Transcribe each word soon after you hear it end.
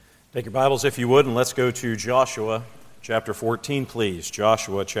Take your Bibles, if you would, and let's go to Joshua chapter 14, please.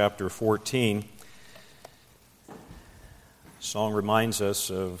 Joshua chapter 14. The song reminds us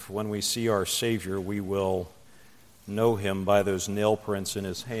of when we see our Savior, we will know Him by those nail prints in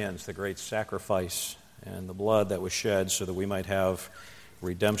His hands, the great sacrifice and the blood that was shed so that we might have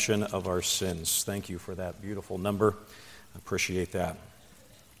redemption of our sins. Thank you for that beautiful number. I appreciate that.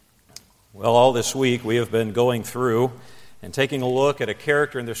 Well, all this week we have been going through and taking a look at a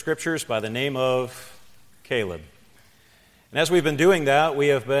character in the Scriptures by the name of Caleb. And as we've been doing that, we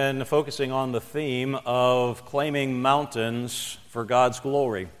have been focusing on the theme of claiming mountains for God's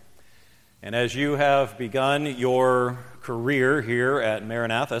glory. And as you have begun your career here at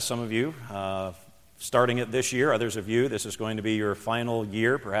Maranatha, some of you, starting it this year, others of you, this is going to be your final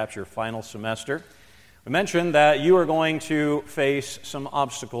year, perhaps your final semester. We mentioned that you are going to face some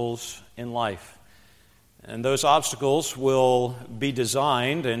obstacles in life. And those obstacles will be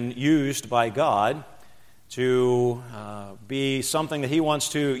designed and used by God to be something that He wants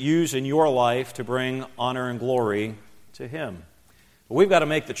to use in your life to bring honor and glory to Him. But we've got to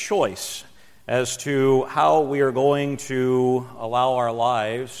make the choice as to how we are going to allow our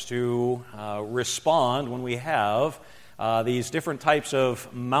lives to respond when we have these different types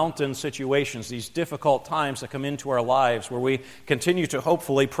of mountain situations, these difficult times that come into our lives where we continue to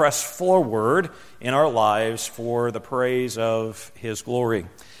hopefully press forward in our lives for the praise of His glory.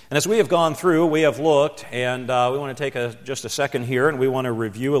 And as we have gone through, we have looked, and we want to take just a second here, and we want to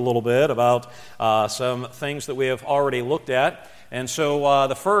review a little bit about some things that we have already looked at. And so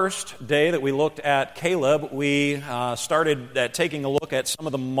the first day that we looked at Caleb, we started at taking a look at some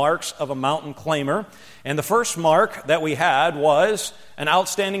of the marks of a mountain claimer. And the first mark that we had was an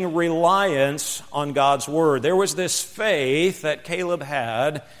outstanding reliance on God's Word. There was this faith that Caleb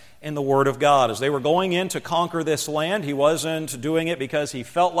had in the Word of God. As they were going in to conquer this land, he wasn't doing it because he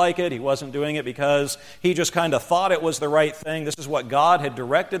felt like it. He wasn't doing it because he just kind of thought it was the right thing. This is what God had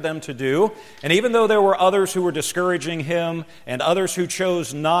directed them to do. And even though there were others who were discouraging him and others who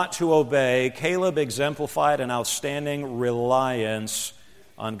chose not to obey, Caleb exemplified an outstanding reliance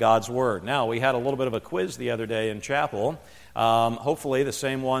on God's Word. Now, we had a little bit of a quiz the other day in chapel. Hopefully the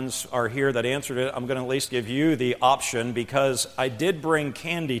same ones are here that answered it. I'm going to at least give you the option because I did bring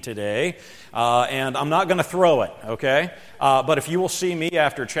candy today, and I'm not going to throw it, okay? But if you will see me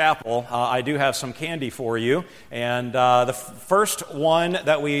after chapel, I do have some candy for you. And the first one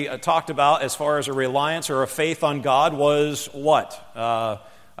that we talked about as far as a reliance or a faith on God was what?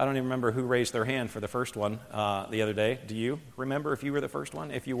 I don't even remember who raised their hand for the first one the other day. Do you remember if you were the first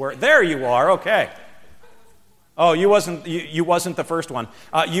one? If you were, there you are, okay. Oh, you wasn't the first one.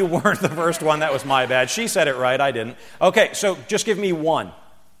 You weren't the first one. That was my bad. She said it right. I didn't. Okay, so just give me one.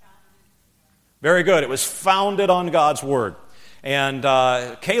 Very good. It was founded on God's Word. And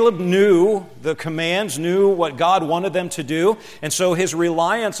Caleb knew the commands, knew what God wanted them to do, and so his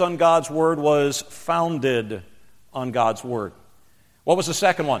reliance on God's Word was founded on God's Word. What was the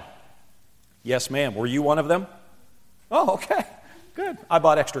second one? Yes, ma'am. Were you one of them? Oh, okay. Good. I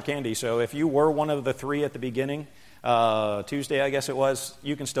bought extra candy, so if you were one of the three at the beginning, Tuesday I guess it was,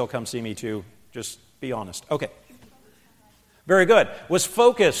 you can still come see me too. Just be honest. Okay. Very good. Was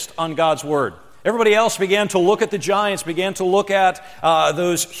focused on God's Word. Everybody else began to look at the giants, began to look at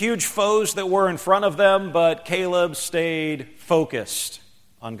those huge foes that were in front of them, but Caleb stayed focused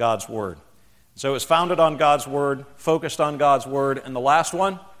on God's Word. So it was founded on God's Word, focused on God's Word, and the last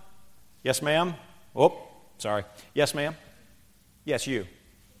one? Yes, ma'am? Oh, sorry. Yes, ma'am? Yes, you.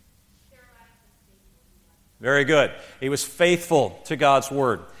 Very good. He was faithful to God's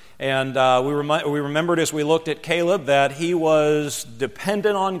Word. And we remembered as we looked at Caleb that he was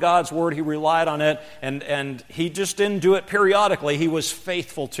dependent on God's Word. He relied on it, and he just didn't do it periodically. He was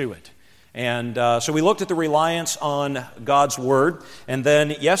faithful to it. And so we looked at the reliance on God's Word. And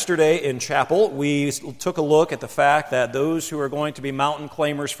then yesterday in chapel, we took a look at the fact that those who are going to be mountain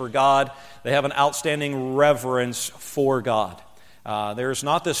claimers for God, they have an outstanding reverence for God. There's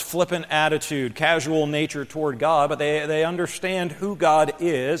not this flippant attitude, casual nature toward God, but they understand who God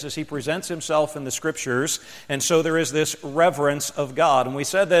is as He presents Himself in the Scriptures, and so there is this reverence of God. And we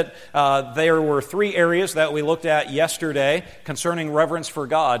said that there were three areas that we looked at yesterday concerning reverence for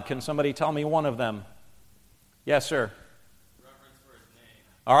God. Can somebody tell me one of them? Yes, sir. Reverence for His name.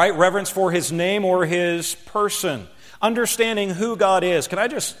 All right, reverence for His name or His person. Understanding who God is. Can I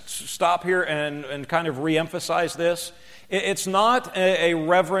just stop here and kind of reemphasize this? It's not a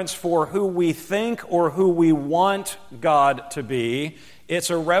reverence for who we think or who we want God to be. It's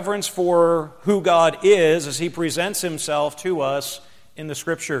a reverence for who God is as He presents Himself to us in the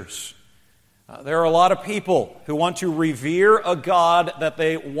Scriptures. There are a lot of people who want to revere a God that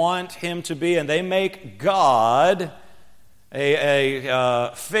they want him to be, and they make God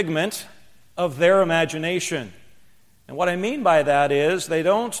a figment of their imagination. And what I mean by that is they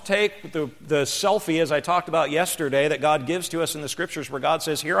don't take the selfie, as I talked about yesterday, that God gives to us in the Scriptures, where God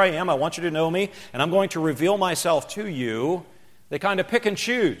says, here I am, I want you to know me, and I'm going to reveal myself to you. They kind of pick and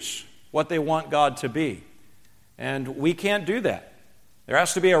choose what they want God to be. And we can't do that. There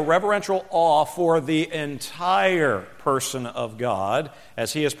has to be a reverential awe for the entire person of God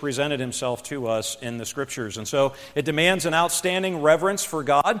as he has presented himself to us in the Scriptures. And so it demands an outstanding reverence for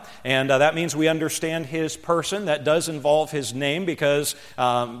God, and that means we understand his person. That does involve his name, because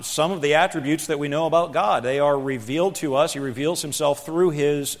some of the attributes that we know about God, they are revealed to us. He reveals himself through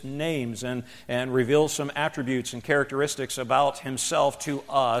his names and reveals some attributes and characteristics about himself to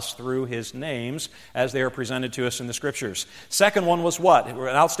us through his names as they are presented to us in the Scriptures. Second one was what? An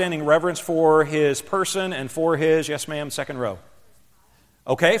outstanding reverence for his person and for his, yes ma'am, second row.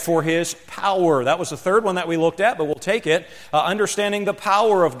 Okay, for his power. That was the third one that we looked at, but we'll take it. Understanding the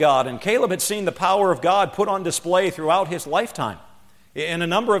power of God. And Caleb had seen the power of God put on display throughout his lifetime in a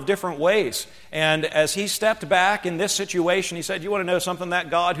number of different ways. And as he stepped back in this situation, he said, you want to know something? That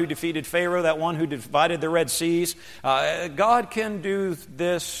God who defeated Pharaoh, that one who divided the Red Seas, God can do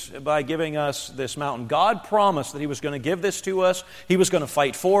this by giving us this mountain. God promised that he was going to give this to us. He was going to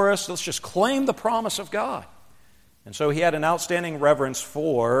fight for us. Let's just claim the promise of God. And so he had an outstanding reverence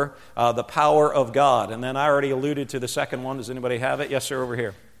for the power of God. And then I already alluded to the second one. Does anybody have it? Yes, sir, over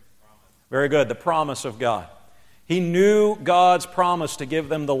here. Very good. The promise of God. He knew God's promise to give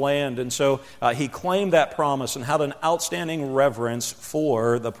them the land, and so he claimed that promise and had an outstanding reverence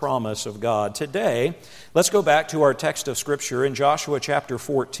for the promise of God. Today, let's go back to our text of Scripture in Joshua chapter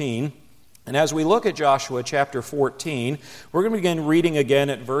 14. And as we look at Joshua chapter 14, we're going to begin reading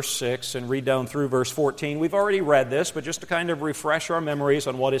again at verse 6 and read down through verse 14. We've already read this, but just to kind of refresh our memories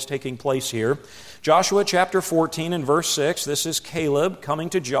on what is taking place here. Joshua chapter 14 and verse 6, this is Caleb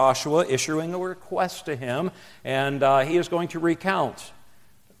coming to Joshua, issuing a request to him, and he is going to recount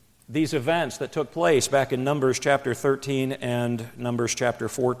these events that took place back in Numbers chapter 13 and Numbers chapter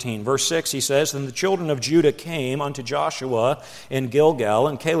 14. Verse 6, he says, Then the children of Judah came unto Joshua in Gilgal,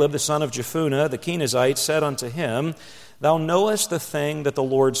 and Caleb the son of Jephunneh the Kenizzite said unto him, Thou knowest the thing that the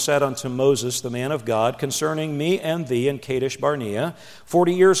Lord said unto Moses, the man of God, concerning me and thee in Kadesh Barnea.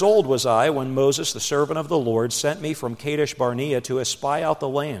 40 years old was I when Moses, the servant of the Lord, sent me from Kadesh Barnea to espy out the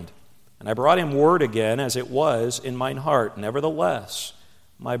land. And I brought him word again as it was in mine heart. Nevertheless,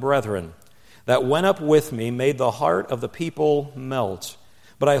 my brethren, that went up with me made the heart of the people melt.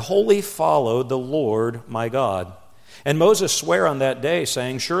 But I wholly followed the Lord my God. And Moses sware on that day,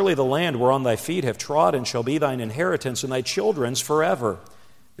 saying, Surely the land whereon thy feet have trodden shall be thine inheritance and thy children's forever,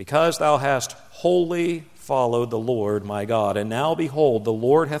 because thou hast wholly followed the Lord my God. And now, behold, the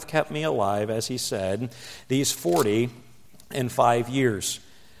Lord hath kept me alive, as he said, these 45 years.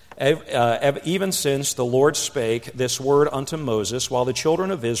 Even since the Lord spake this word unto Moses, while the children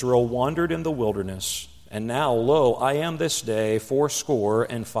of Israel wandered in the wilderness. And now, lo, I am this day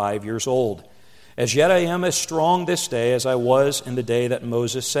 85 years old. As yet I am as strong this day as I was in the day that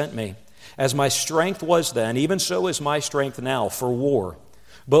Moses sent me. As my strength was then, even so is my strength now for war,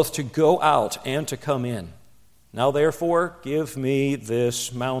 both to go out and to come in. Now therefore give me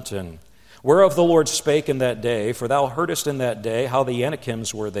this mountain, whereof the Lord spake in that day, for thou heardest in that day how the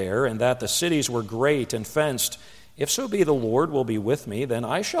Anakims were there, and that the cities were great and fenced. If so be the Lord will be with me, then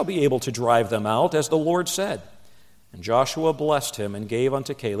I shall be able to drive them out, as the Lord said. And Joshua blessed him, and gave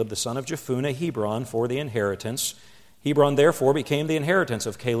unto Caleb the son of Jephunneh Hebron for the inheritance. Hebron therefore became the inheritance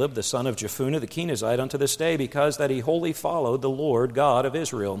of Caleb the son of Jephunneh the Kenizzite unto this day, because that he wholly followed the Lord God of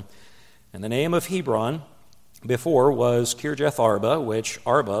Israel. And the name of Hebron before was Kirjath Arba, which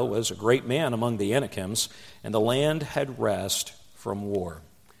Arba was a great man among the Anakims, and the land had rest from war.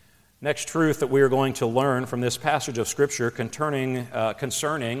 Next truth that we are going to learn from this passage of Scripture concerning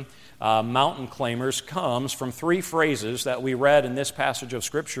mountain claimers comes from three phrases that we read in this passage of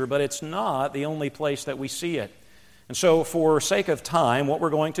Scripture, but it's not the only place that we see it. And so for sake of time, what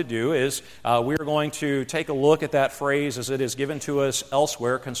we're going to do is we're going to take a look at that phrase as it is given to us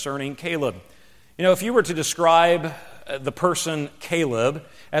elsewhere concerning Caleb. You know, if you were to describe the person Caleb,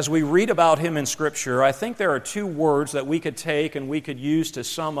 as we read about him in Scripture, I think there are two words that we could take and we could use to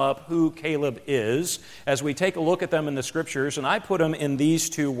sum up who Caleb is as we take a look at them in the Scriptures, and I put them in these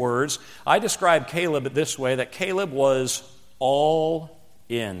two words. I describe Caleb this way, that Caleb was all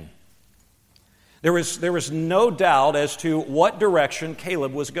in. There was no doubt as to what direction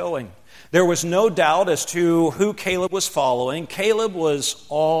Caleb was going. There was no doubt as to who Caleb was following. Caleb was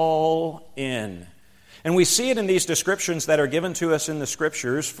all in. And we see it in these descriptions that are given to us in the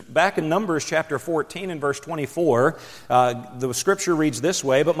Scriptures. Back in Numbers chapter 14 and verse 24, the Scripture reads this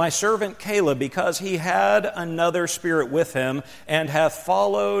way, "But my servant Caleb, because he had another spirit with him, and hath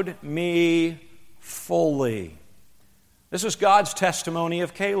followed me fully." This is God's testimony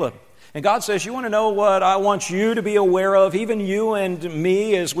of Caleb. And God says, you want to know what I want you to be aware of, even you and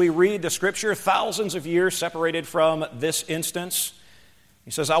me, as we read the Scripture, thousands of years separated from this instance?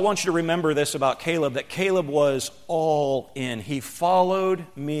 He says, I want you to remember this about Caleb, that Caleb was all in. He followed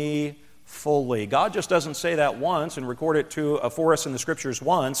me fully. God just doesn't say that once and record it for us in the Scriptures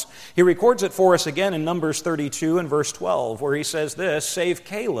once. He records it for us again in Numbers 32 and verse 12, where he says this, "Save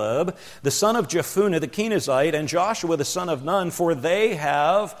Caleb, the son of Jephunneh the Kenizzite, and Joshua the son of Nun, for they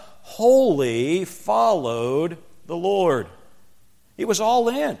have wholly followed the Lord." He was all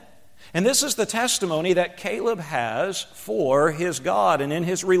in. And this is the testimony that Caleb has for his God and in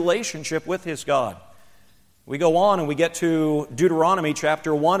his relationship with his God. We go on and we get to Deuteronomy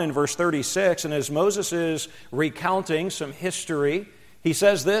chapter 1 and verse 36, and as Moses is recounting some history, he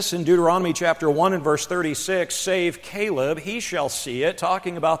says this in Deuteronomy chapter 1 and verse 36, "Save Caleb, he shall see it,"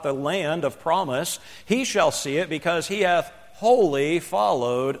 talking about the land of promise. "He shall see it because he hath wholly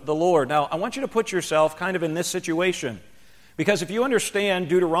followed the Lord." Now, I want you to put yourself kind of in this situation. Because if you understand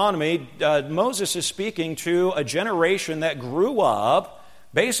Deuteronomy, Moses is speaking to a generation that grew up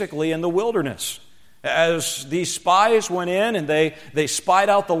basically in the wilderness. As these spies went in and they spied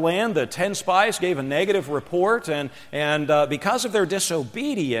out the land, the 10 spies gave a negative report, and because of their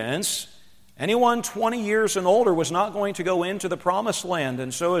disobedience, anyone 20 years and older was not going to go into the promised land.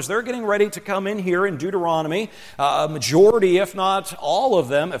 And so as they're getting ready to come in here in Deuteronomy, a majority, if not all of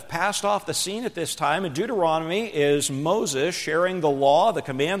them, have passed off the scene at this time. And Deuteronomy is Moses sharing the law, the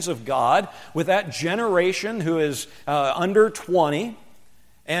commands of God, with that generation who is under 20.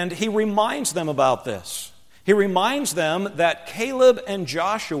 And he reminds them about this. He reminds them that Caleb and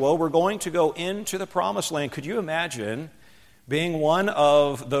Joshua were going to go into the promised land. Could you imagine being one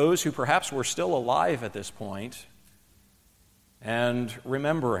of those who perhaps were still alive at this point and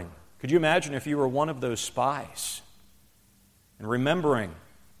remembering? Could you imagine if you were one of those spies and remembering,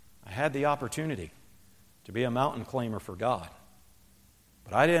 I had the opportunity to be a mountain climber for God,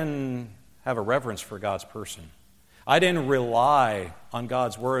 but I didn't have a reverence for God's person. I didn't rely on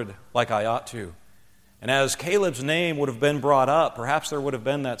God's word like I ought to. And as Caleb's name would have been brought up, perhaps there would have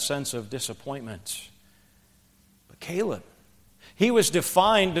been that sense of disappointment. But Caleb, he was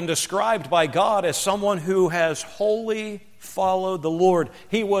defined and described by God as someone who has wholly followed the Lord.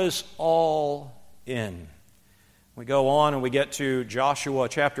 He was all in. We go on and we get to Joshua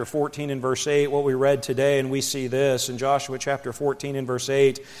chapter 14 and verse 8, what we read today, and we see this. In Joshua chapter 14 and verse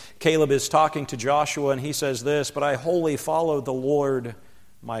 8, Caleb is talking to Joshua and he says this, "But I wholly followed the Lord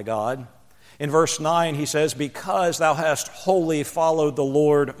my God." In verse 9, he says, "Because thou hast wholly followed the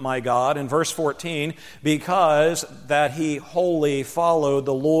Lord my God." In verse 14, "Because that he wholly followed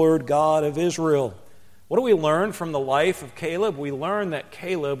the Lord God of Israel." What do we learn from the life of Caleb? We learn that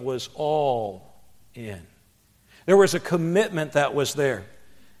Caleb was all in. There was a commitment that was there.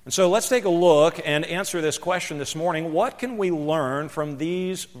 And so let's take a look and answer this question this morning. What can we learn from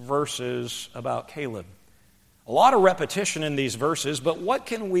these verses about Caleb? A lot of repetition in these verses, but what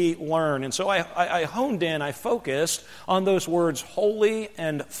can we learn? And so I honed in, I focused on those words wholly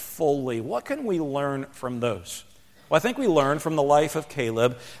and fully. What can we learn from those? Well, I think we learn from the life of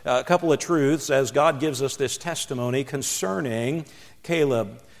Caleb a couple of truths as God gives us this testimony concerning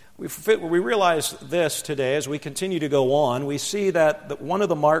Caleb. We realize this today as we continue to go on. We see that one of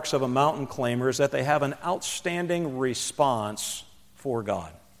the marks of a mountain climber is that they have an outstanding response for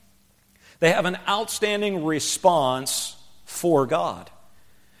God. They have an outstanding response for God.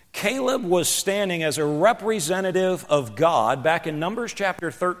 Caleb was standing as a representative of God back in Numbers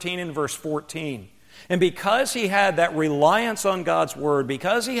chapter 13 and verse 14. And because he had that reliance on God's word,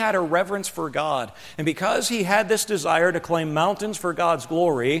 because he had a reverence for God, and because he had this desire to claim mountains for God's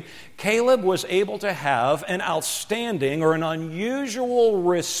glory, Caleb was able to have an outstanding or an unusual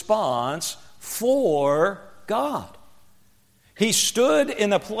response for God. He stood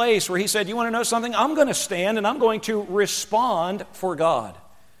in a place where he said, you want to know something? I'm going to stand and I'm going to respond for God.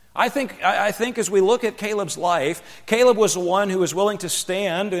 I think as we look at Caleb's life, Caleb was the one who was willing to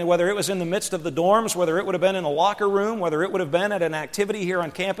stand, whether it was in the midst of the dorms, whether it would have been in a locker room, whether it would have been at an activity here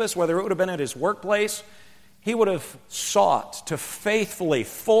on campus, whether it would have been at his workplace. He would have sought to faithfully,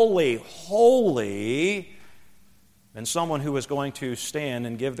 fully, wholly than someone who was going to stand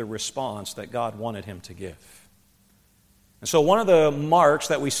and give the response that God wanted him to give. And so one of the marks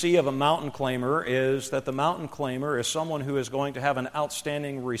that we see of a mountain climber is that the mountain climber is someone who is going to have an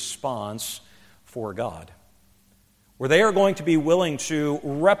outstanding response for God, where they are going to be willing to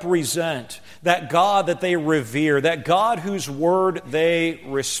represent that God that they revere, that God whose word they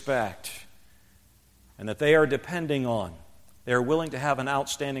respect, and that they are depending on. They are willing to have an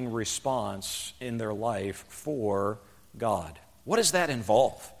outstanding response in their life for God. What does that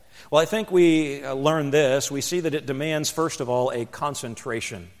involve? Well, I think we learn this. We see that it demands, first of all, a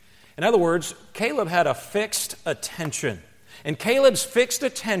concentration. In other words, Caleb had a fixed attention. And Caleb's fixed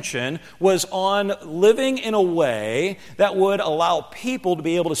attention was on living in a way that would allow people to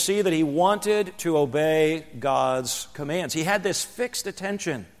be able to see that he wanted to obey God's commands. He had this fixed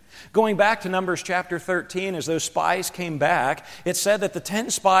attention. Going back to Numbers chapter 13, as those spies came back, it said that the 10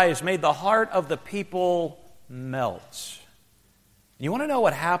 spies made the heart of the people melt. You want to know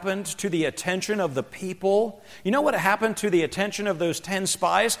what happened to the attention of the people? You know what happened to the attention of those 10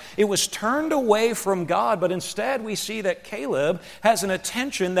 spies? It was turned away from God, but instead we see that Caleb has an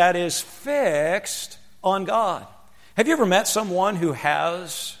attention that is fixed on God. Have you ever met someone who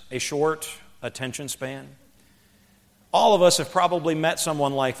has a short attention span? All of us have probably met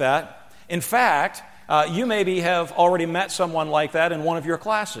someone like that. In fact, you maybe have already met someone like that in one of your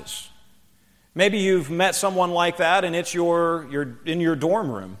classes. Maybe you've met someone like that and it's you're in your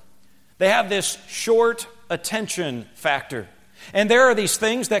dorm room. They have this short attention factor. And there are these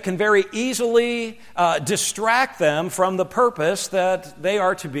things that can very easily distract them from the purpose that they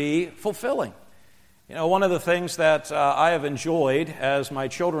are to be fulfilling. You know, one of the things that I have enjoyed as my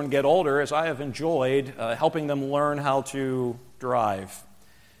children get older is I have enjoyed helping them learn how to drive.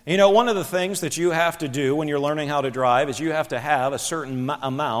 You know, one of the things that you have to do when you're learning how to drive is you have to have a certain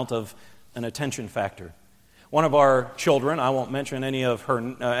amount of an attention factor. One of our children, I won't mention any of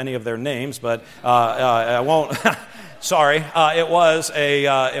their names, but I won't. Sorry, it was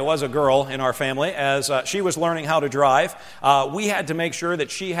a girl in our family. As she was learning how to drive, we had to make sure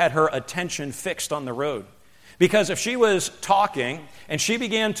that she had her attention fixed on the road. Because if she was talking and she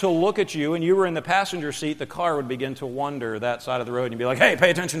began to look at you and you were in the passenger seat, the car would begin to wander that side of the road and you'd be like, hey, pay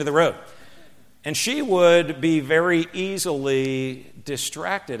attention to the road. And she would be very easily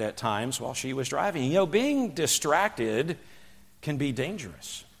distracted at times while she was driving. You know, being distracted can be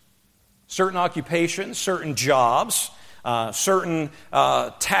dangerous. Certain occupations, certain jobs, certain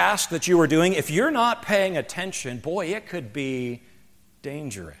tasks that you are doing, if you're not paying attention, boy, it could be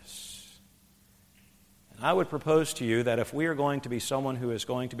dangerous. And I would propose to you that if we are going to be someone who is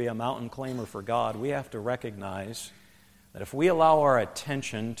going to be a mountain climber for God, we have to recognize that if we allow our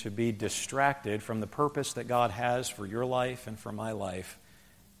attention to be distracted from the purpose that God has for your life and for my life,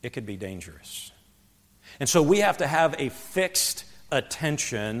 it could be dangerous. And so we have to have a fixed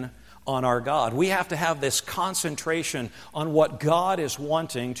attention on our God. We have to have this concentration on what God is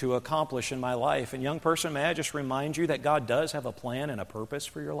wanting to accomplish in my life. And young person, may I just remind you that God does have a plan and a purpose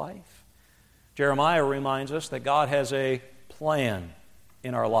for your life? Jeremiah reminds us that God has a plan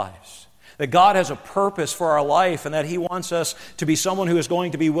in our lives. That God has a purpose for our life and that He wants us to be someone who is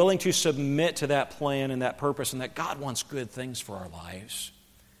going to be willing to submit to that plan and that purpose, and that God wants good things for our lives.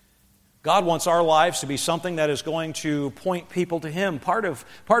 God wants our lives to be something that is going to point people to Him. Part of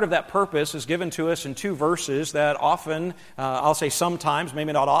that purpose is given to us in two verses that often, I'll say sometimes,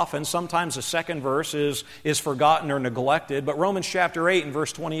 maybe not often, sometimes the second verse is forgotten or neglected. But Romans chapter 8 and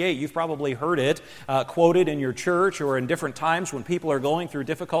verse 28, you've probably heard it quoted in your church or in different times when people are going through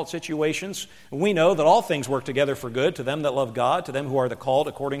difficult situations. We know that all things work together for good to them that love God, to them who are the called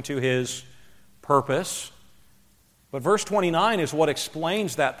according to His purpose. But verse 29 is what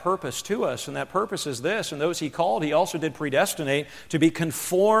explains that purpose to us, and that purpose is this: and those He called, He also did predestinate to be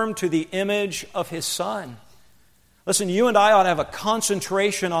conformed to the image of His Son. Listen, you and I ought to have a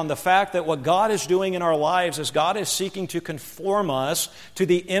concentration on the fact that what God is doing in our lives is God is seeking to conform us to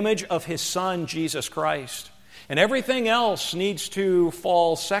the image of His Son, Jesus Christ. And everything else needs to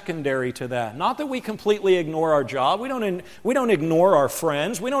fall secondary to that. Not that we completely ignore our job. We don't ignore our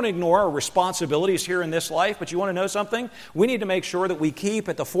friends. We don't ignore our responsibilities here in this life. But you want to know something? We need to make sure that we keep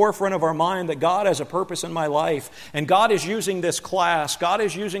at the forefront of our mind that God has a purpose in my life. And God is using this class. God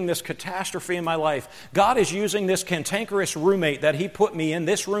is using this catastrophe in my life. God is using this cantankerous roommate that He put me in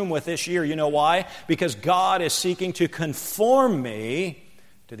this room with this year. You know why? Because God is seeking to conform me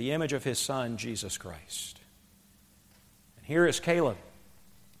to the image of His Son, Jesus Christ. Here is Caleb,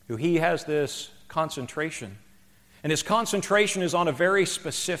 who he has this concentration. And his concentration is on a very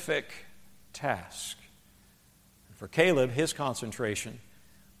specific task. And for Caleb, his concentration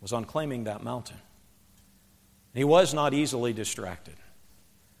was on claiming that mountain. He was not easily distracted.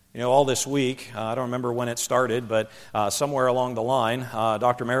 All this week, I don't remember when it started, but somewhere along the line,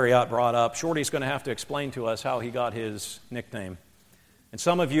 Dr. Marriott brought up, Shorty's going to have to explain to us how he got his nickname. And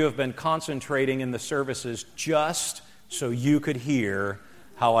some of you have been concentrating in the services just so you could hear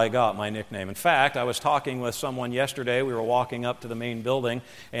how I got my nickname. In fact, I was talking with someone yesterday. We were walking up to the main building,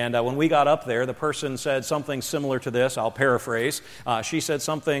 and when we got up there, the person said something similar to this. I'll paraphrase. She said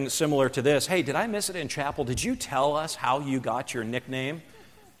something similar to this. Hey, did I miss it in chapel? Did you tell us how you got your nickname?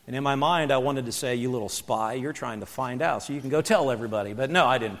 And in my mind, I wanted to say, you little spy, you're trying to find out so you can go tell everybody. But no,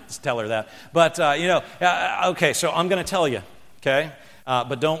 I didn't tell her that. But, okay, so I'm going to tell you, okay?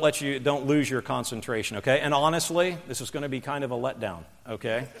 But don't lose your concentration, okay? And honestly, this is going to be kind of a letdown,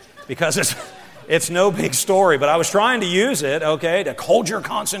 okay? Because it's no big story, but I was trying to use it, okay, to hold your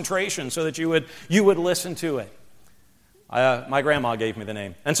concentration so that you would listen to it. My grandma gave me the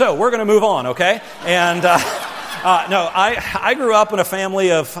name. And so we're going to move on, okay? And I grew up in a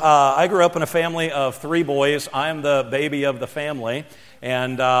family of three boys. I am the baby of the family,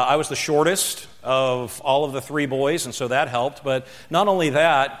 and I was the shortest of all of the three boys, and so that helped. But not only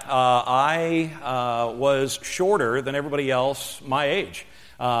that, I was shorter than everybody else my age.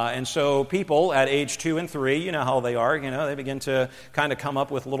 And so people at age 2 and 3, you know how they are, they begin to kind of come up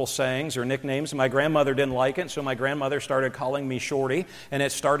with little sayings or nicknames. My grandmother didn't like it, so my grandmother started calling me Shorty, and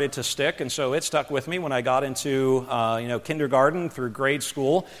it started to stick, and so it stuck with me when I got into, kindergarten through grade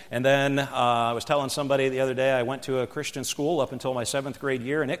school. And then I was telling somebody the other day I went to a Christian school up until my 7th grade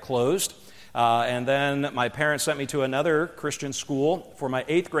year, and it closed. And then my parents sent me to another Christian school for my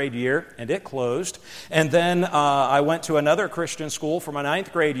 8th grade year, and it closed. And then I went to another Christian school for my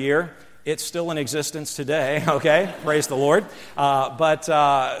 9th grade year. It's still in existence today, okay? Praise the Lord. But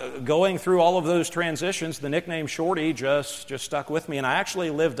going through all of those transitions, the nickname Shorty just stuck with me. And I actually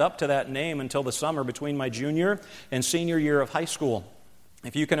lived up to that name until the summer between my junior and senior year of high school.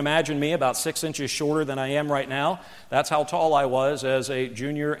 If you can imagine me about 6 inches shorter than I am right now, that's how tall I was as a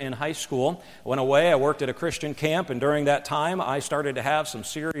junior in high school. I went away, I worked at a Christian camp, and during that time I started to have some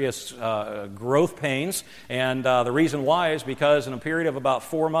serious growth pains. And the reason why is because in a period of about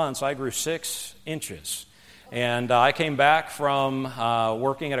 4 months I grew 6 inches. And I came back from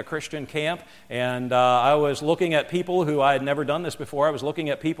working at a Christian camp, and I was looking at people who I had never done this before. I was looking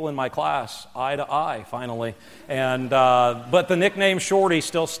at people in my class, eye to eye, finally. And but the nickname Shorty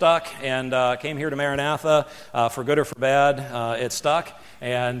still stuck, and came here to Maranatha for good or for bad. It stuck.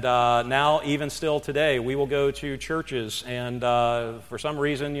 And now, even still today, we will go to churches, and for some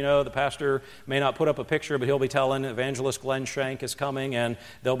reason, the pastor may not put up a picture, but he'll be telling Evangelist Glenn Shank is coming, and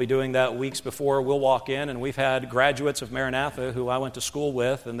they'll be doing that weeks before we'll walk in. And we've had graduates of Maranatha who I went to school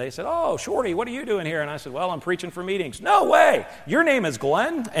with, and they said, "Oh, Shorty, what are you doing here?" And I said, "Well, I'm preaching for meetings." "No way! Your name is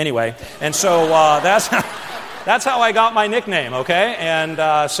Glenn?" Anyway, and so that's how I got my nickname, okay?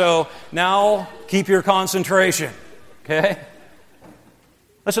 And so now keep your concentration, okay?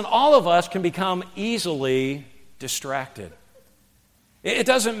 Listen, all of us can become easily distracted. It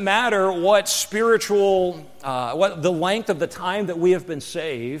doesn't matter what the length of the time that we have been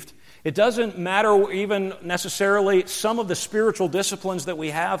saved. It doesn't matter even necessarily some of the spiritual disciplines that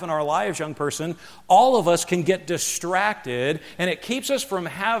we have in our lives, young person. All of us can get distracted, and it keeps us from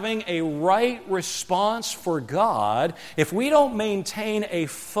having a right response for God if we don't maintain a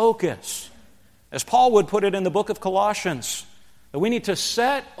focus. As Paul would put it in the book of Colossians, that we need to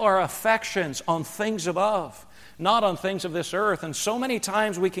set our affections on things above, not on things of this earth. And so many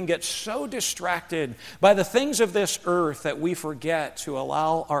times we can get so distracted by the things of this earth that we forget to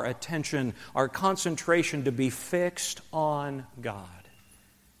allow our attention, our concentration to be fixed on God.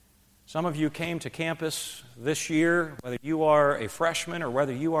 Some of you came to campus this year, whether you are a freshman or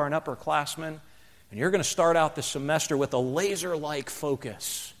whether you are an upperclassman, and you're going to start out the semester with a laser-like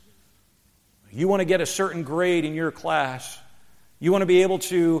focus. You want to get a certain grade in your class. You want to be able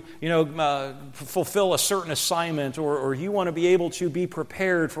to, fulfill a certain assignment, or you want to be able to be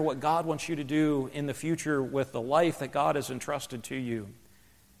prepared for what God wants you to do in the future with the life that God has entrusted to you.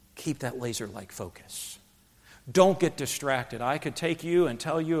 Keep that laser-like focus. Don't get distracted. I could take you and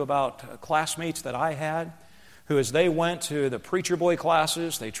tell you about classmates that I had who, as they went to the preacher boy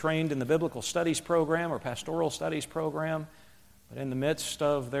classes, they trained in the biblical studies program or pastoral studies program, but in the midst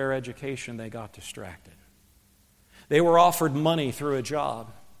of their education, they got distracted. They were offered money through a job.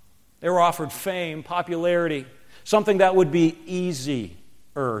 They were offered fame, popularity, something that would be easier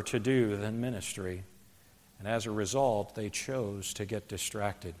to do than ministry. And as a result, they chose to get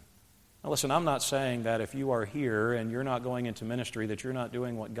distracted. Now listen, I'm not saying that if you are here and you're not going into ministry that you're not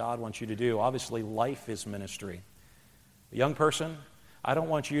doing what God wants you to do. Obviously, life is ministry. A young person, I don't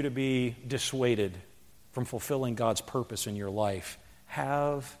want you to be dissuaded from fulfilling God's purpose in your life.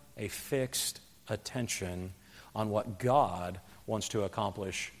 Have a fixed attention on what God wants to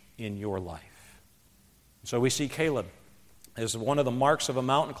accomplish in your life. So we see Caleb as one of the marks of a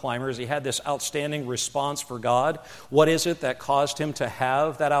mountain climber is he had this outstanding response for God. What is it that caused him to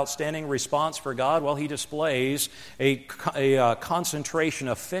have that outstanding response for God? Well, he displays a concentration,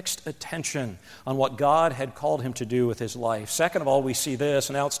 a fixed attention on what God had called him to do with his life. Second of all, we see this,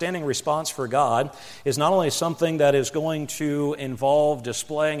 an outstanding response for God is not only something that is going to involve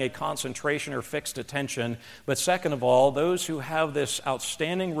displaying a concentration or fixed attention, but second of all, those who have this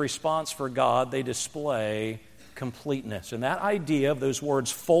outstanding response for God, they display completeness. And that idea of those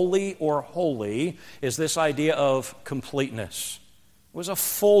words fully or wholly is this idea of completeness. It was a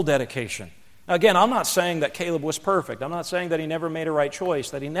full dedication. Again, I'm not saying that Caleb was perfect. I'm not saying that he never made a right choice,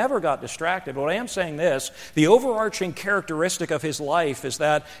 that he never got distracted. But I am saying this, the overarching characteristic of his life is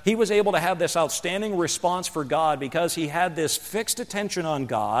that he was able to have this outstanding response for God because he had this fixed attention on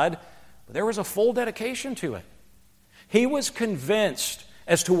God, but there was a full dedication to it. He was convinced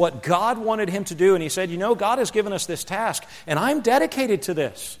as to what God wanted him to do. And he said, God has given us this task, and I'm dedicated to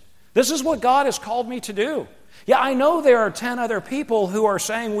this. This is what God has called me to do. Yeah, I know there are 10 other people who are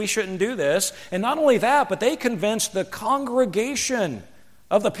saying we shouldn't do this. And not only that, but they convinced the congregation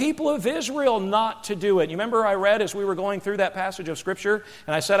of the people of Israel not to do it. You remember I read as we were going through that passage of Scripture,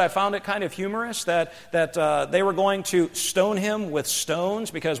 and I said I found it kind of humorous that they were going to stone him with stones,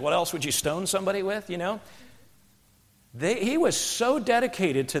 because what else would you stone somebody with, He was so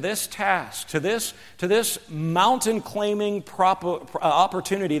dedicated to this task, to this mountain-claiming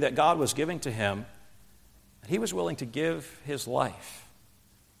opportunity that God was giving to him, that he was willing to give his life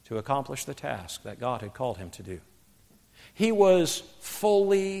to accomplish the task that God had called him to do. He was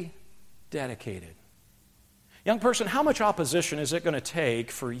fully dedicated. Young person, how much opposition is it going to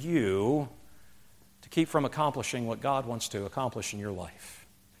take for you to keep from accomplishing what God wants to accomplish in your life?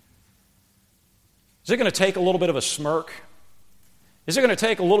 Is it going to take a little bit of a smirk? Is it going to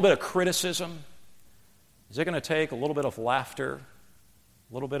take a little bit of criticism? Is it going to take a little bit of laughter,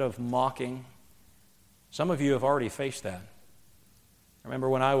 a little bit of mocking? Some of you have already faced that. I remember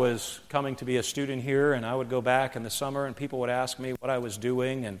when I was coming to be a student here, and I would go back in the summer, and people would ask me what I was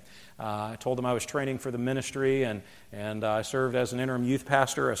doing, and I told them I was training for the ministry, and I served as an interim youth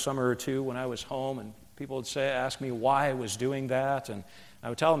pastor a summer or two when I was home, and people would ask me why I was doing that, and I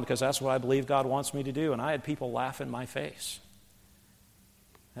would tell them because that's what I believe God wants me to do, and I had people laugh in my face.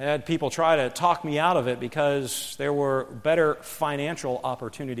 I had people try to talk me out of it because there were better financial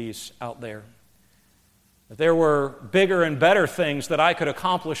opportunities out there. That there were bigger and better things that I could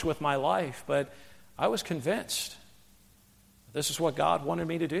accomplish with my life, but I was convinced that this is what God wanted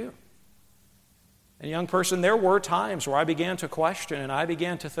me to do. And young person, there were times where I began to question and I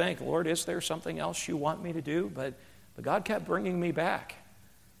began to think, Lord, is there something else you want me to do? But God kept bringing me back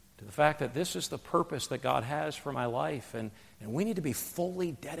to the fact that this is the purpose that God has for my life, and we need to be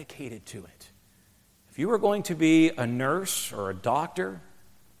fully dedicated to it. If you are going to be a nurse or a doctor,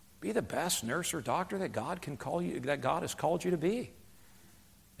 be the best nurse or doctor that God can call you, that God has called you to be.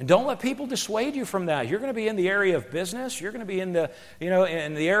 And don't let people dissuade you from that. You're going to be in the area of business, you're going to be in the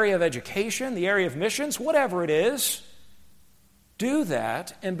area of education, the area of missions, whatever it is. Do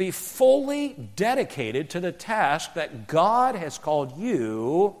that and be fully dedicated to the task that God has called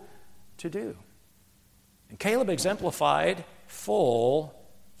you to do. And Caleb exemplified full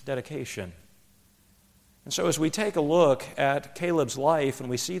dedication. And so as we take a look at Caleb's life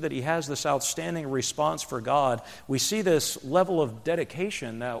and we see that he has this outstanding response for God, we see this level of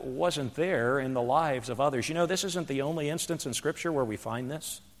dedication that wasn't there in the lives of others. This isn't the only instance in Scripture where we find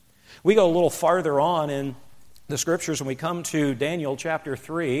this. We go a little farther on in the Scriptures and we come to Daniel chapter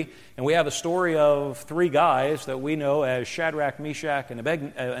 3, and we have a story of 3 guys that we know as Shadrach, Meshach, and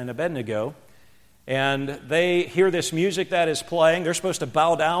Abednego. And they hear this music that is playing. They're supposed to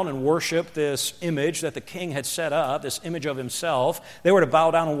bow down and worship this image that the king had set up, this image of himself. They were to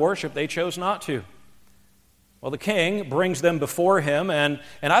bow down and worship. They chose not to. Well, the king brings them before him, and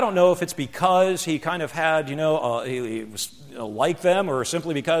I don't know if it's because he kind of had, he was like them, or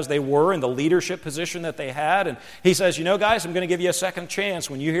simply because they were in the leadership position that they had. And he says, guys, I'm going to give you a second chance.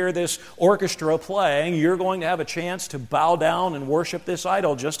 When you hear this orchestra playing, you're going to have a chance to bow down and worship this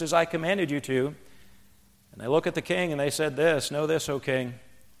idol, just as I commanded you to. And they look at the king and they said this, know this, O king,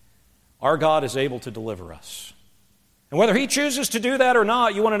 our God is able to deliver us. And whether he chooses to do that or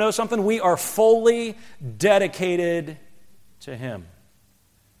not, you want to know something? We are fully dedicated to him.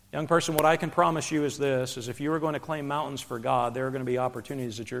 Young person, what I can promise you is this, is if you are going to claim mountains for God, there are going to be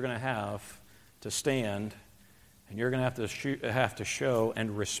opportunities that you're going to have to stand And you're going to have to show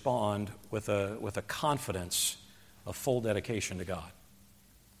and respond with a confidence of full dedication to God.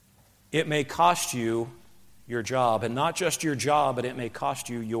 It may cost you your job, and not just your job, but it may cost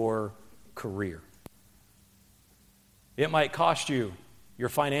you your career. It might cost you your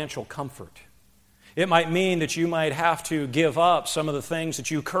financial comfort. It might mean that you might have to give up some of the things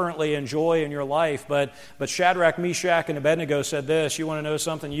that you currently enjoy in your life. But Shadrach, Meshach, and Abednego said this: you want to know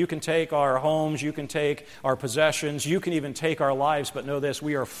something? You can take our homes, you can take our possessions, you can even take our lives, but know this: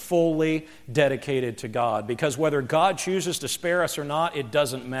 we are fully dedicated to God. Because whether God chooses to spare us or not, it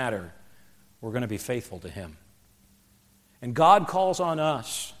doesn't matter. We're going to be faithful to Him. And God calls on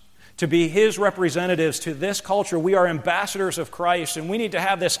us to be His representatives to this culture. We are ambassadors of Christ, and we need to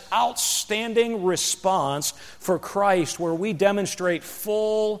have this outstanding response for Christ where we demonstrate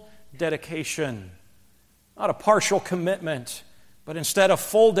full dedication. Not a partial commitment, but instead a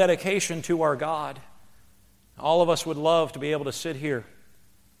full dedication to our God. All of us would love to be able to sit here,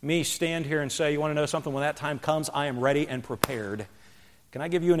 stand here and say, you want to know something? When that time comes, I am ready and prepared. Can I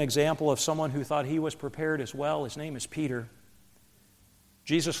give you an example of someone who thought he was prepared as well? His name is Peter.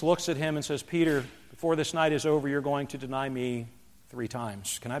 Jesus looks at him and says, Peter, before this night is over, you're going to deny me 3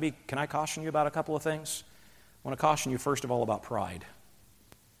 times. Can I caution you about a couple of things? I want to caution you first of all about pride.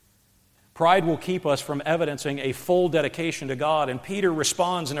 Pride will keep us from evidencing a full dedication to God, and Peter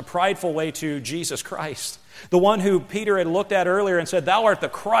responds in a prideful way to Jesus Christ. The one who Peter had looked at earlier and said, thou art the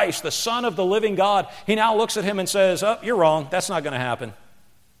Christ, the Son of the living God. He now looks at him and says, oh, you're wrong. That's not going to happen.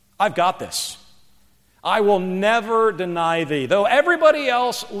 I've got this. I will never deny thee. Though everybody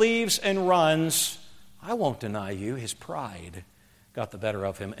else leaves and runs, I won't deny you. His pride got the better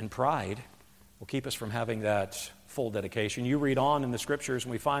of him, and pride will keep us from having that full dedication. You read on in the Scriptures,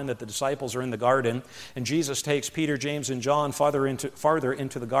 and we find that the disciples are in the garden, and Jesus takes Peter, James, and John farther into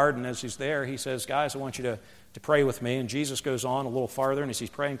the garden. As he's there, he says, guys, I want you to pray with me. And Jesus goes on a little farther, and as he's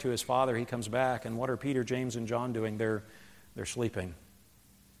praying to his Father, he comes back, and what are Peter, James, and John doing? They're sleeping.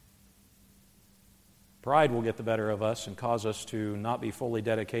 Pride will get the better of us and cause us to not be fully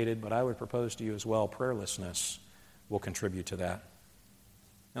dedicated, but I would propose to you as well, prayerlessness will contribute to that.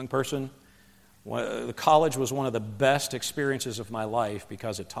 Young person, the college was one of the best experiences of my life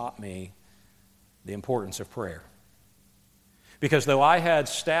because it taught me the importance of prayer. Because though I had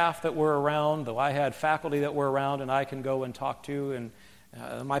staff that were around, though I had faculty that were around and I can go and talk to,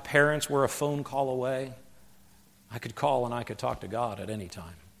 and my parents were a phone call away, I could call and I could talk to God at any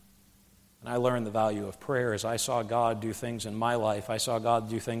time. And I learned the value of prayer as I saw God do things in my life. I saw God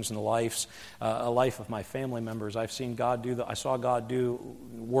do things in the life of my family members. I saw God do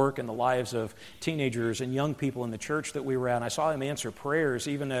work in the lives of teenagers and young people in the church that we were at. And I saw Him answer prayers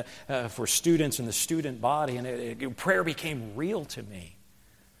even for students in the student body. And prayer became real to me.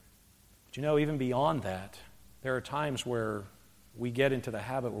 But you know, even beyond that, there are times where we get into the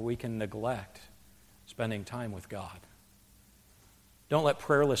habit where we can neglect spending time with God. Don't let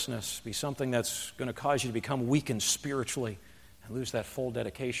prayerlessness be something that's going to cause you to become weakened spiritually and lose that full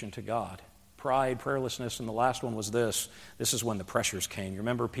dedication to God. Pride, prayerlessness, and the last one was this. This is when the pressures came. You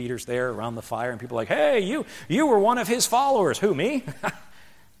remember Peter's there around the fire, and people are like, hey, you were one of his followers. Who, me?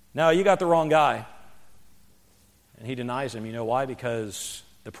 No, you got the wrong guy. And he denies him. You know why? Because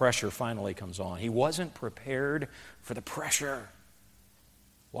the pressure finally comes on. He wasn't prepared for the pressure.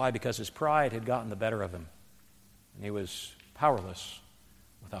 Why? Because his pride had gotten the better of him. And he was powerless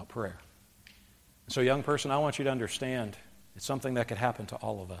without prayer. So, young person, I want you to understand it's something that could happen to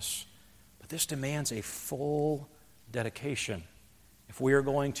all of us. But this demands a full dedication if we are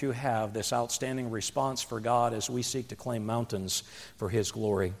going to have this outstanding response for God as we seek to claim mountains for His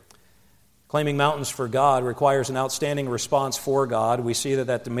glory. Claiming mountains for God requires an outstanding response for God. We see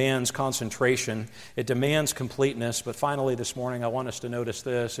that demands concentration. It demands completeness. But finally this morning, I want us to notice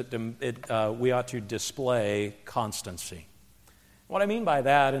this. We ought to display constancy. What I mean by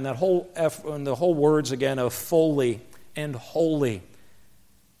that, and the whole words again of fully and wholly,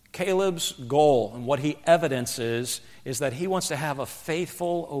 Caleb's goal and what he evidences is that he wants to have a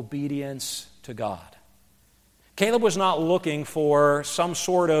faithful obedience to God. Caleb was not looking for some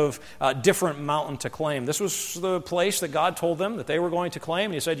sort of different mountain to claim. This was the place that God told them that they were going to claim.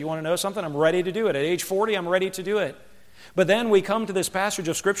 And he said, you want to know something? I'm ready to do it. At age 40, I'm ready to do it. But then we come to this passage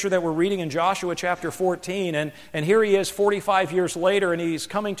of Scripture that we're reading in Joshua chapter 14, and here he is 45 years later, and he's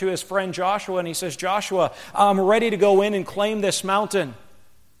coming to his friend Joshua, and he says, Joshua, I'm ready to go in and claim this mountain.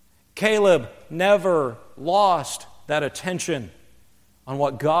 Caleb never lost that attention on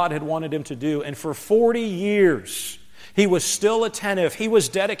what God had wanted him to do, and for 40 years, He was still attentive. He was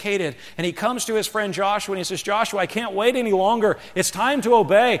dedicated. And he comes to his friend Joshua and he says, Joshua, I can't wait any longer. It's time to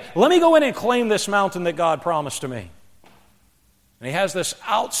obey. Let me go in and claim this mountain that God promised to me. And he has this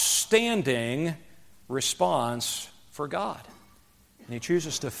outstanding response for God. And he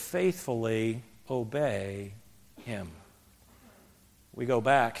chooses to faithfully obey him. We go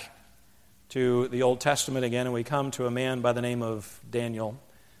back to the Old Testament again, and we come to a man by the name of Daniel.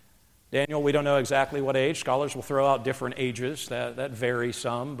 Daniel, we don't know exactly what age. Scholars will throw out different ages that vary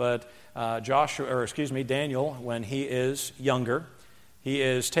some, but Daniel, when he is younger, he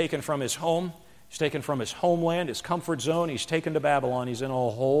is taken from his home. He's taken from his homeland, his comfort zone. He's taken to Babylon. He's in a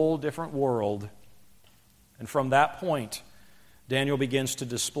whole different world. And from that point, Daniel begins to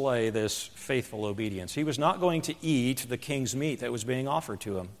display this faithful obedience. He was not going to eat the king's meat that was being offered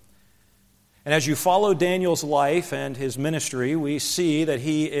to him. And as you follow Daniel's life and his ministry, we see that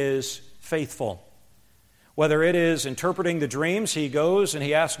he is faithful. Whether it is interpreting the dreams, he goes and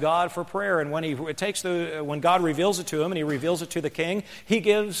he asks God for prayer. And when God reveals it to him and he reveals it to the king, he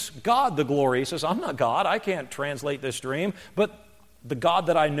gives God the glory. He says, I'm not God. I can't translate this dream. But the God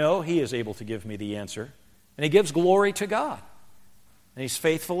that I know, he is able to give me the answer. And he gives glory to God. And he's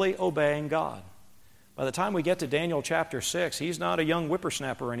faithfully obeying God. By the time we get to Daniel chapter 6, he's not a young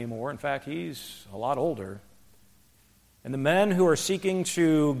whippersnapper anymore. In fact, he's a lot older. And the men who are seeking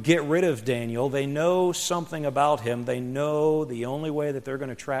to get rid of Daniel, they know something about him. They know the only way that they're going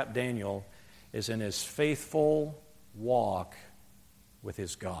to trap Daniel is in his faithful walk with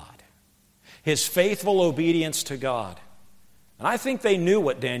his God. His faithful obedience to God. And I think they knew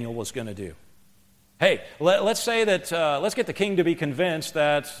what Daniel was going to do. Hey, let's say that, let's get the king to be convinced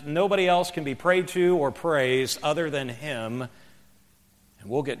that nobody else can be prayed to or praised other than him, and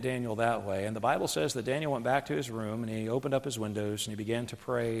we'll get Daniel that way. And the Bible says that Daniel went back to his room, and he opened up his windows, and he began to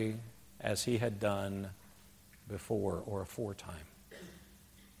pray as he had done before or aforetime.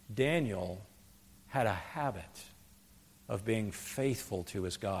 Daniel had a habit of being faithful to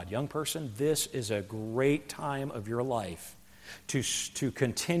his God. Young person, this is a great time of your life to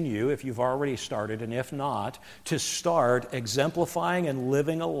continue, if you've already started, and if not, to start exemplifying and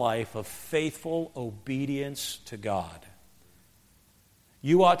living a life of faithful obedience to God.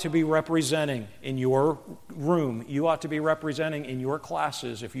 You ought to be representing in your room. You ought to be representing in your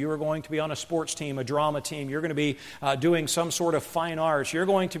classes. If you are going to be on a sports team, a drama team, you're going to be doing some sort of fine arts, you're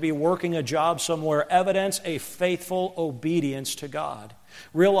going to be working a job somewhere, evidence a faithful obedience to God.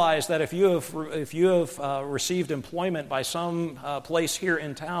 Realize that if you have received employment by some place here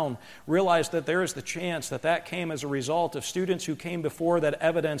in town, realize that there is the chance that came as a result of students who came before that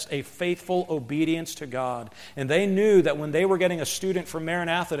evidenced a faithful obedience to God. And they knew that when they were getting a student from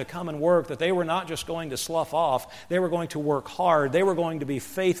Maranatha to come and work, that they were not just going to slough off, they were going to work hard, they were going to be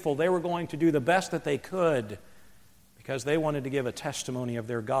faithful, they were going to do the best that they could because they wanted to give a testimony of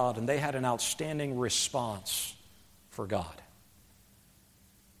their God, and they had an outstanding response for God.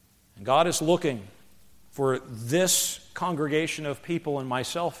 And God is looking for this congregation of people, and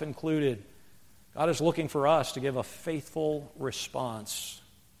myself included. God is looking for us to give a faithful response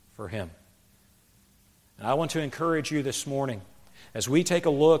for Him. And I want to encourage you this morning, as we take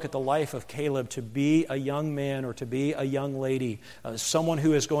a look at the life of Caleb, to be a young man or to be a young lady, someone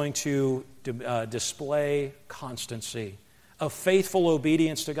who is going to display constancy, a faithful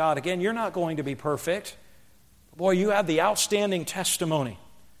obedience to God. Again, you're not going to be perfect. Boy, you have the outstanding testimony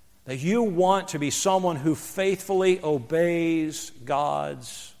that you want to be someone who faithfully obeys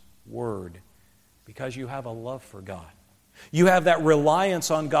God's word because you have a love for God. You have that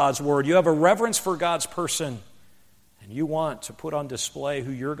reliance on God's word. You have a reverence for God's person. And you want to put on display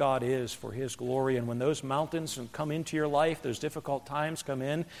who your God is for His glory. And when those mountains come into your life, those difficult times come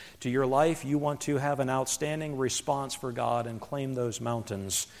in to your life, you want to have an outstanding response for God and claim those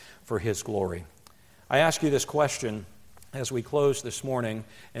mountains for His glory. I ask you this question as we close this morning,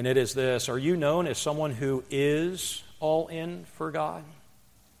 and it is this: are you known as someone who is all in for God?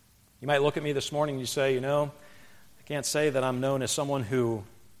 You might look at me this morning and you say, I can't say that I'm known as someone who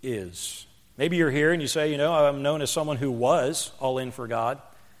is. Maybe you're here and you say, I'm known as someone who was all in for God.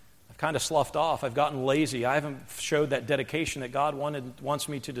 I've kind of sloughed off. I've gotten lazy. I haven't showed that dedication that God wants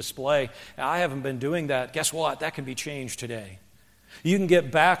me to display. I haven't been doing that. Guess what? That can be changed today. You can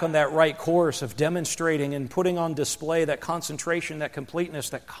get back on that right course of demonstrating and putting on display that concentration, that completeness,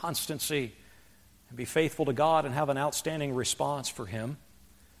 that constancy, and be faithful to God and have an outstanding response for Him.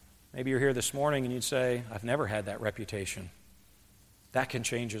 Maybe you're here this morning and you'd say, I've never had that reputation. That can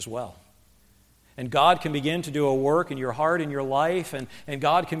change as well. And God can begin to do a work in your heart, in your life, and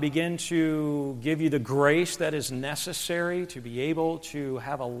God can begin to give you the grace that is necessary to be able to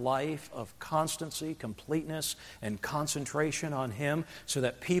have a life of constancy, completeness, and concentration on Him, so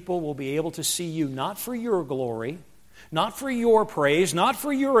that people will be able to see you not for your glory, not for your praise, not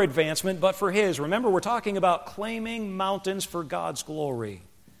for your advancement, but for His. Remember, we're talking about claiming mountains for God's glory.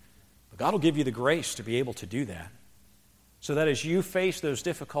 But God will give you the grace to be able to do that, so that as you face those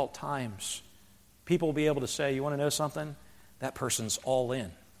difficult times, people will be able to say, you want to know something? That person's all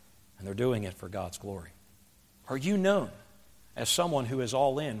in, and they're doing it for God's glory. Are you known as someone who is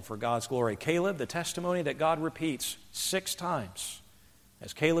all in for God's glory? Caleb, the testimony that God repeats 6 times,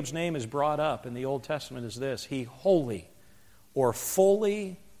 as Caleb's name is brought up in the Old Testament, is this: he wholly or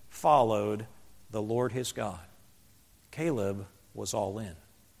fully followed the Lord his God. Caleb was all in.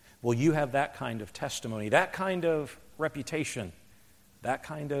 Will you have that kind of testimony, that kind of reputation, that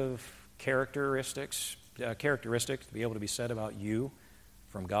kind of characteristic to be able to be said about you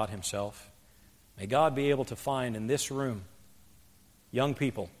from God Himself? May God be able to find in this room young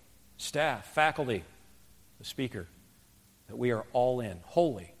people, staff, faculty, the speaker, that we are all in,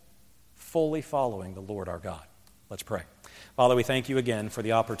 wholly, fully following the Lord our God. Let's pray. Father, we thank You again for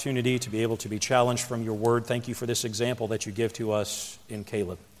the opportunity to be able to be challenged from Your Word. Thank You for this example that You give to us in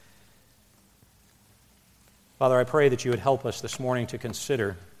Caleb. Father, I pray that You would help us this morning to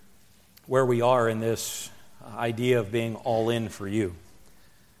consider where we are in this idea of being all in for You.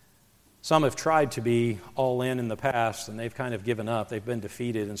 Some have tried to be all in the past, and they've kind of given up. They've been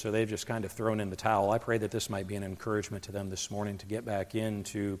defeated, and so they've just kind of thrown in the towel. I pray that this might be an encouragement to them this morning to get back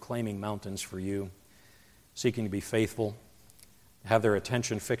into claiming mountains for You, seeking to be faithful, have their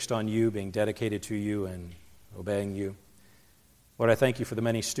attention fixed on You, being dedicated to You and obeying You. Lord, I thank You for the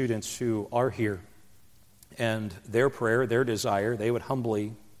many students who are here, and their prayer, their desire, they would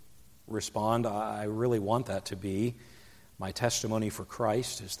humbly respond. I really want that to be my testimony for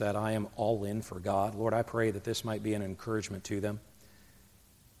Christ, is that I am all in for God. Lord, I pray that this might be an encouragement to them.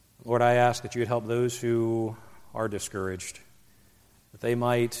 Lord, I ask that You would help those who are discouraged, that they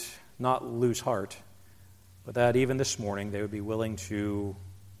might not lose heart, but that even this morning they would be willing to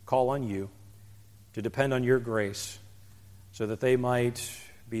call on You, to depend on Your grace, so that they might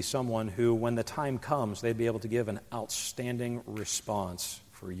be someone who, when the time comes, they'd be able to give an outstanding response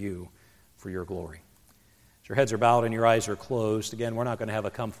for You, for Your glory. As your heads are bowed and your eyes are closed, again, we're not going to have a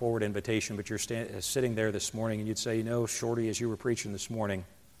come forward invitation, but you're sitting there this morning and you'd say, you know, Shorty, as you were preaching this morning,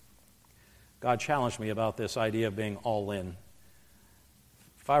 God challenged me about this idea of being all in.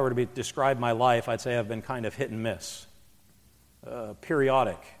 If I were to describe my life, I'd say I've been kind of hit and miss,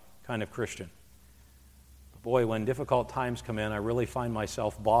 periodic kind of Christian. But boy, when difficult times come in, I really find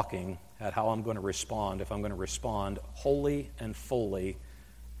myself balking at how I'm going to respond, if I'm going to respond wholly and fully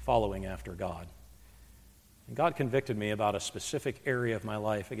following after God. And God convicted me about a specific area of my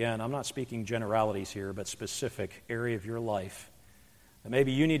life. Again, I'm not speaking generalities here, but specific area of your life. And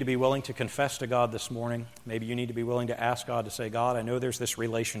maybe you need to be willing to confess to God this morning. Maybe you need to be willing to ask God to say, God, I know there's this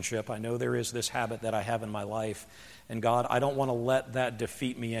relationship. I know there is this habit that I have in my life. And God, I don't want to let that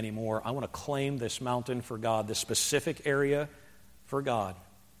defeat me anymore. I want to claim this mountain for God, this specific area for God.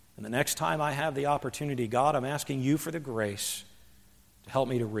 And the next time I have the opportunity, God, I'm asking You for the grace to help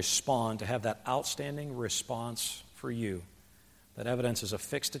me to respond, to have that outstanding response for You that evidences a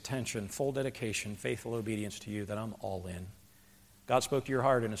fixed attention, full dedication, faithful obedience to You, that I'm all in. God spoke to your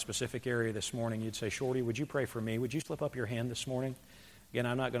heart in a specific area this morning. You'd say, Shorty, would you pray for me? Would you slip up your hand this morning? Again,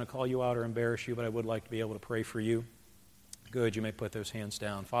 I'm not going to call you out or embarrass you, but I would like to be able to pray for you. Good, you may put those hands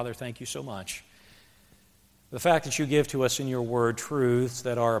down. Father, thank You so much. The fact that You give to us in Your Word truths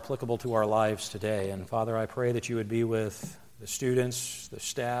that are applicable to our lives today. And Father, I pray that You would be with the students, the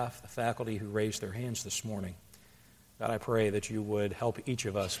staff, the faculty who raised their hands this morning. God, I pray that You would help each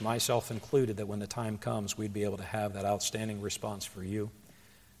of us, myself included, that when the time comes, we'd be able to have that outstanding response for You,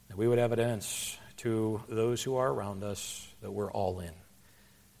 that we would evidence to those who are around us that we're all in.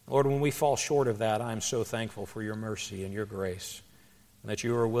 Lord, when we fall short of that, I'm so thankful for Your mercy and Your grace, and that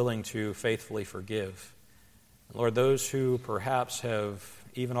You are willing to faithfully forgive. And Lord, those who perhaps have,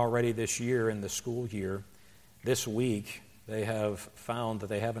 even already this year in the school year, this week, they have found that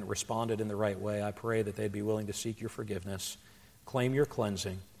they haven't responded in the right way, I pray that they'd be willing to seek Your forgiveness, claim Your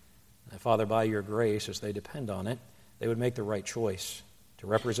cleansing. And Father, by Your grace, as they depend on it, they would make the right choice to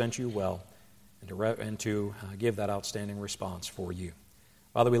represent You well and to give that outstanding response for You.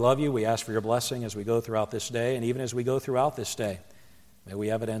 Father, we love You. We ask for Your blessing as we go throughout this day, and even as we go throughout this day, may we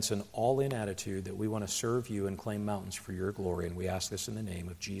evidence an all-in attitude that we want to serve You and claim mountains for Your glory. And we ask this in the name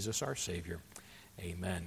of Jesus, our Savior. Amen.